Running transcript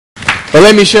But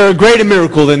let me share a greater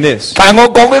miracle than this. 但係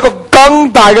我講一個更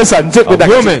大嘅神蹟俾 A 大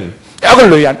家知。 woman 有一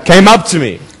個女人， came up to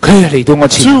me 佢嚟到我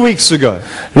前 2 weeks ago.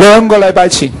 2個禮拜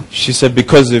前， She said,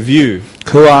 because of you,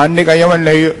 佢話呢個因為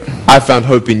你， I found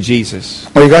hope in Jesus.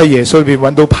 我而家喺耶穌裏邊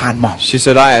揾到盼望。 She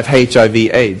said, I have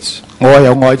HIV AIDS. 我係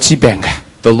有愛滋病嘅，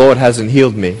 The Lord hasn't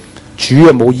healed me. 主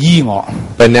又冇醫我，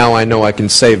 But now I know I can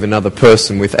save another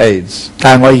person with AIDS.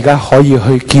 但係我而家可以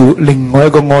去叫另外一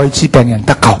個愛滋病人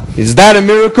得救。 Is that a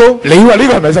miracle? 你話呢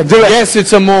個係咪神蹟嚟？ Yes,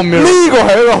 it's a more miracle. 呢個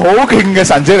係一個好勁嘅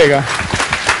神蹟嚟㗎。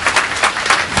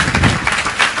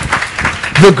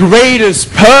 The greatest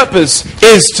purpose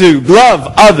is to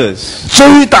love others,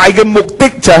 最大嘅目的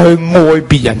就係去愛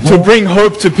別人， to bring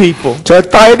hope to people. 就係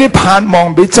帶一啲盼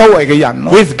望俾周圍嘅人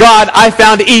咯。 With God, I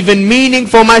found even meaning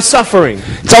for my suffering.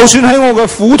 就算喺我嘅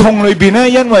苦痛裏邊咧，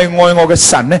因為愛我嘅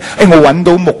神咧，我揾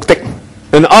到目的。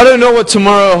 And I don't know what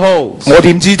tomorrow holds, 我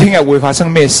點知聽日會發生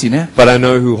咩事呢？ but I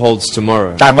know who holds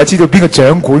tomorrow. 但係我知道邊個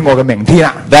掌管我嘅明天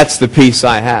啦。 That's the peace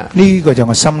I have. 呢個就係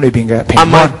我心裏邊嘅平 I 安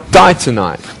might。die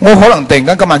tonight. 我可能突然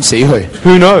間今晚死去，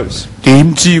 Who knows?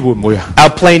 點知會唔會啊？ Our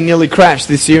plane nearly crashed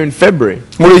this year in February.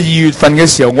 我哋2月份嘅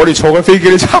時候，我哋坐嘅飛機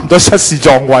都差唔多失事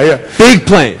撞位啊！ Big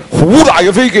plane 好大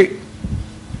嘅飛機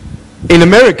in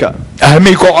America. 喺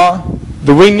美國啊，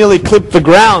 The wing nearly clipped the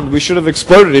ground. We should have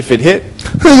exploded if it hit.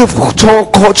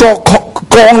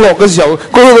 降落嘅時候，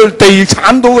嗰個地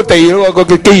鏟到個地嗰個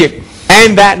機翼。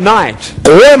 And that night,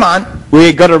 嗰一晚，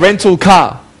 we got a rental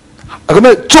car, 咁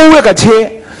啊租一架車，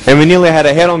 and we nearly had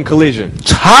a head-on collision.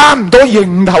 差唔多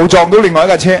迎頭撞到另外一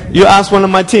架車。 You asked one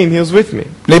of my team, he was with me.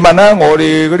 你問下我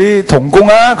哋嗰啲同工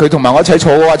啊，佢同埋我一齊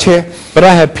坐嗰架車， But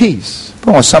I have peace.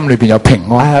 不過我心裏邊有平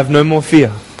安。 I have no more fear.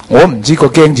 我唔知個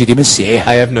驚字點樣寫啊，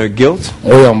 I have no guilt.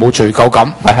 我又冇罪疚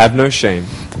感， I have no shame.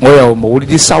 我又冇呢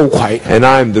啲羞愧， And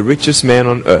I am the richest man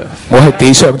on earth. 我係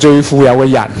地上最富有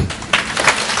嘅人。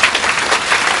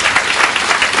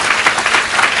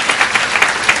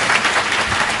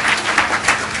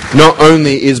 Not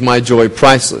only is my joy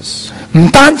priceless, 唔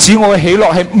單止我嘅喜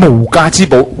樂係無價之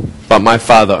寶， but my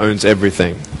Father owns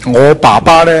everything. 我爸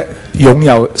爸咧擁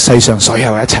有世上所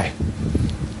有一切。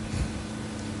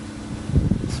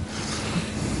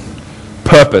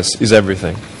 Purpose is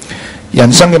everything.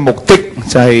 人生嘅目的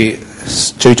就係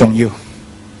最重要。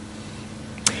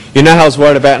 You know how I was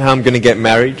worried about how I'm going to get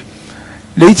married?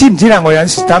 你知唔知啦？我有陣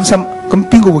時擔心，咁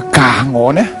邊個會嫁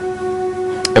我呢？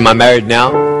 Am I married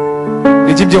now?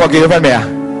 你知唔知我結咗婚未啊？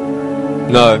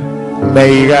 No.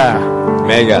 未噶，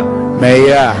 Mega.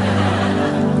 未啊，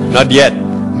 Not yet.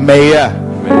 未啊。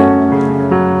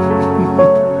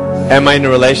 Am I in a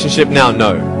relationship now?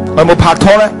 No. 我有冇拍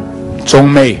拖呢？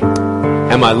仲未。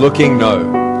 Am I looking? No.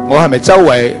 我係咪周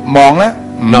圍望呢？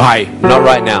唔係， Not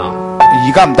right now.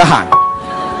 而家唔得閒，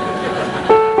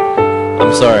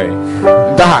 I'm sorry.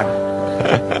 唔得閒。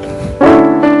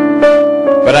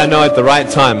 But I know at the right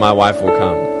time my wife will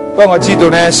come. 不過我知道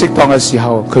呢，適當嘅時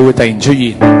候佢會突然出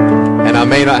現。 And I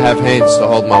may not have hands to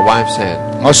hold my wife's hand,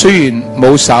 我雖然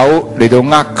冇手嚟到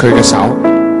握佢嘅手，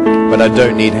 but I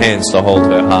don't need hands to hold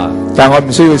her heart. 但我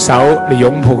唔需要手嚟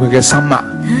擁抱佢嘅心啊！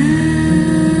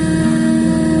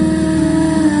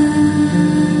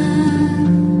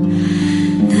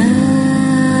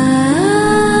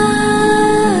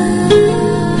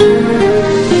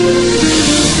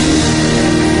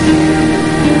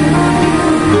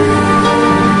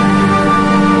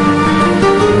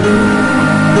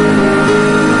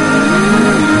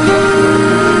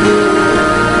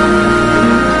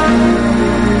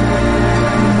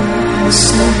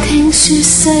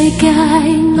世界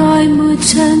愛沒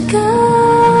長久，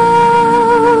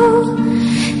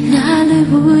哪裏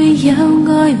會有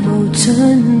愛無盡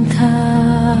頭？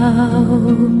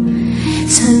塵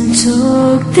俗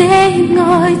的愛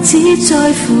只在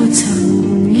乎曾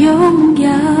擁有，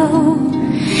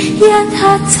一刻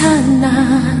燦爛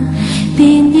便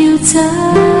要走，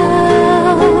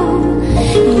而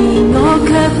我卻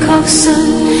確信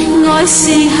愛是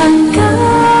恆久。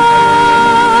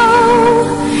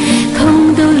碰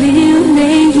到了你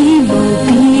已無別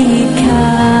求，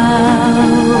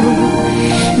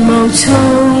無從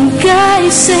解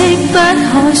釋不可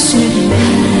說明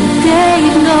的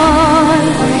愛，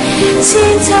千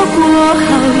秋過後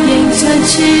仍長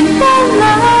存不朽。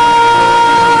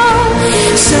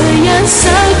誰人受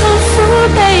痛苦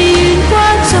被懸掛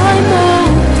在木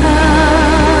頭，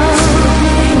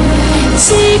至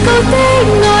高的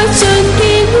愛盡見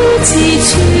於自存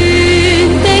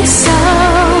的手。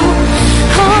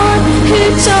血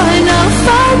在流，反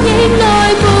映愛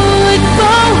沒保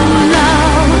留，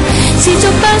持續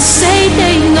不死的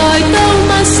愛到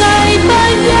萬世不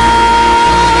休，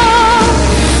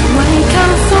為求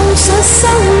奉上生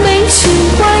命。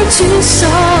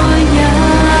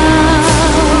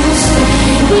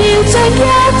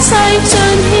盡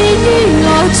獻於我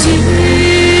主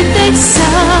的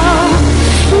手。